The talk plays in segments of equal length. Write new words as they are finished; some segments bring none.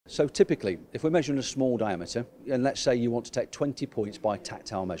So typically, if we're measuring a small diameter, and let's say you want to take 20 points by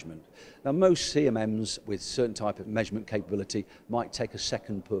tactile measurement. Now most CMMs with certain type of measurement capability might take a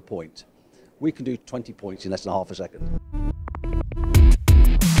second per point. We can do 20 points in less than half a second.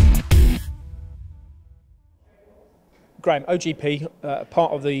 Graham, OGP,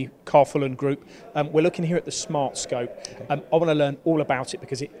 part of the Carfulan Group. We're looking here at the Smart Scope. I want to learn all about it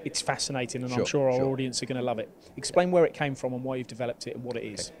because it's fascinating, and I'm sure our audience are going to love it. Explain where it came from and why you've developed it and what it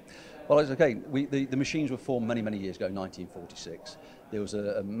is. Well, it's okay. The machines were formed many, many years ago, 1946. There was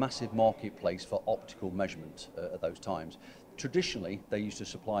a massive marketplace for optical measurement at those times. Traditionally, they used to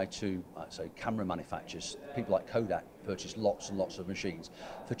supply to, say, camera manufacturers. People like Kodak purchased lots and lots of machines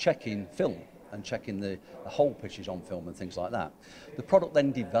for checking film and checking the whole pictures on film and things like that. The product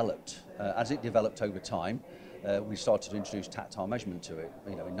then developed. As it developed over time, we started to introduce tactile measurement to it,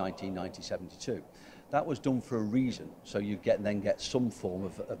 in 1990, 72. That was done for a reason, so you then get some form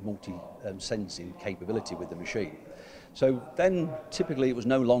of multi-sensing capability with the machine. So then, typically, it was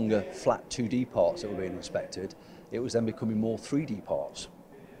no longer flat 2D parts that were being inspected, it was then becoming more 3D parts.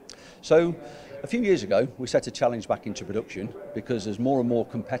 So a few years ago, we set a challenge back into production because as more and more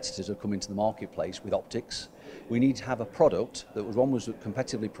competitors have come into the marketplace with optics, we need to have a product that was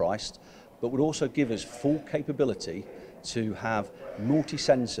competitively priced, but would also give us full capability to have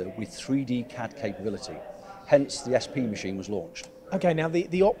multi-sensor with 3D CAD capability. Hence, the SP machine was launched. Okay, now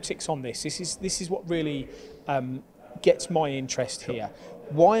the optics on this is what really gets my interest here.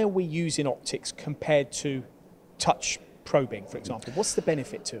 Why are we using optics compared to touch probing, for example? What's the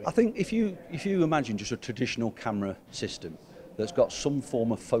benefit to it? I think if you imagine just a traditional camera system that's got some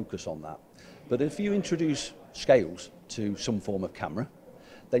form of focus on that, but if you introduce scales to some form of camera,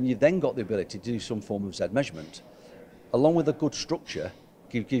 then you've then got the ability to do some form of Z measurement. Along with a good structure,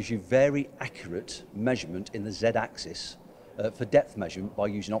 gives you very accurate measurement in the Z axis for depth measurement by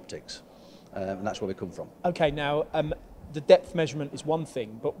using optics. And that's where we come from. Okay, now the depth measurement is one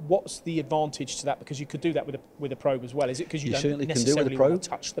thing, but what's the advantage to that? Because you could do that with a probe as well. Is it because you don't necessarily want to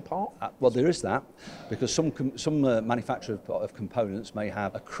touch the part? Well, there is that, because some manufacturer of components may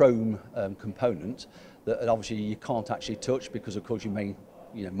have a chrome component that obviously you can't actually touch because, of course, you may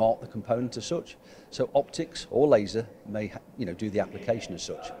mark the component as such. So optics or laser may do the application as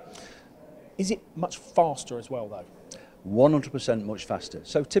such. Is it much faster as well, though? 100% much faster.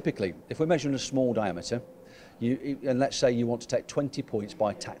 So typically, if we're measuring a small diameter, and let's say you want to take 20 points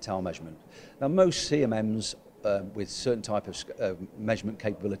by tactile measurement. Now most CMMs with certain type of measurement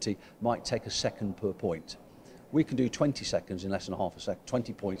capability might take a second per point. We can do 20 seconds in less than half a second,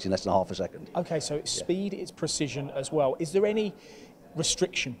 20 points in less than half a second. Okay, so it's speed, it's precision as well. Is there any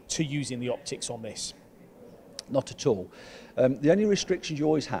restriction to using the optics on this? Not at all. The only restrictions you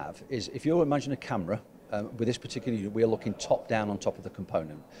always have is if you imagine a camera. With this particular unit, we are looking top down on top of the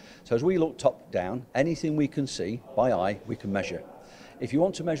component. So as we look top down, anything we can see by eye, we can measure. If you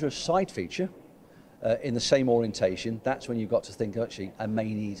want to measure a side feature in the same orientation, that's when you've got to think, actually, I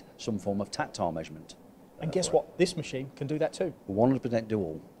may need some form of tactile measurement. And guess what? This machine can do that too. 100% do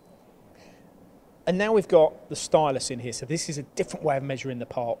all. And now we've got the stylus in here, so this is a different way of measuring the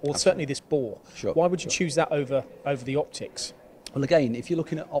part, or certainly this bore. Sure. Why would you choose that over the optics? Well, again, if you're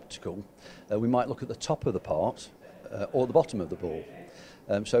looking at optical, we might look at the top of the part or the bottom of the bore.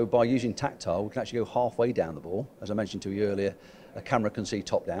 So by using tactile, we can actually go halfway down the bore. As I mentioned to you earlier, a camera can see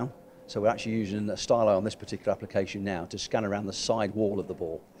top down. So we're actually using a stylo on this particular application now to scan around the side wall of the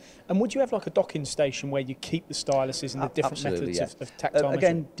bore. And would you have like a docking station where you keep the styluses and the different methods of tactile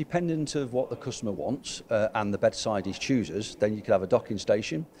again, dependent of what the customer wants and the bedside he chooses, then you could have a docking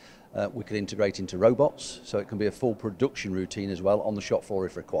station. We could integrate into robots, so it can be a full production routine as well on the shop floor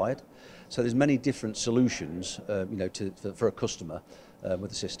if required. So there's many different solutions, for a customer with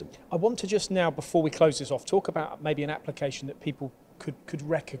the system. I want to just now, before we close this off, talk about maybe an application that people could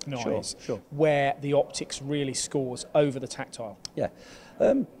recognise where the optics really scores over the tactile. Yeah,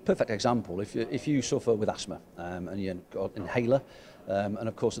 perfect example. If you suffer with asthma and you've got an inhaler, and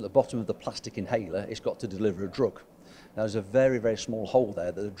of course at the bottom of the plastic inhaler, it's got to deliver a drug. Now, there's a very, very small hole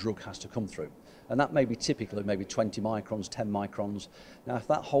there that the drug has to come through. And that may be typically maybe 20 microns, 10 microns. Now, if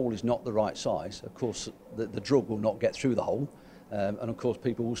that hole is not the right size, of course, the drug will not get through the hole. And of course,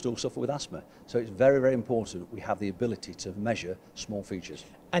 people will still suffer with asthma. So it's very, very important we have the ability to measure small features.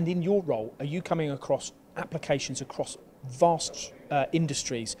 And in your role, are you coming across applications across vast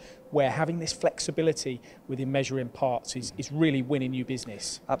industries where having this flexibility within measuring parts is really winning you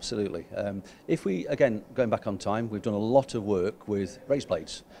business? Absolutely. If we, again, going back on time, we've done a lot of work with razor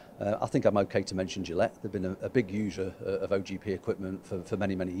blades. I think I'm okay to mention Gillette. They've been a big user of OGP equipment for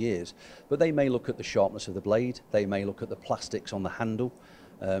many, many years. But they may look at the sharpness of the blade. They may look at the plastics on the handle.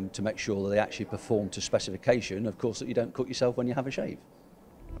 to make sure that they actually perform to specification, of course, that you don't cut yourself when you have a shave.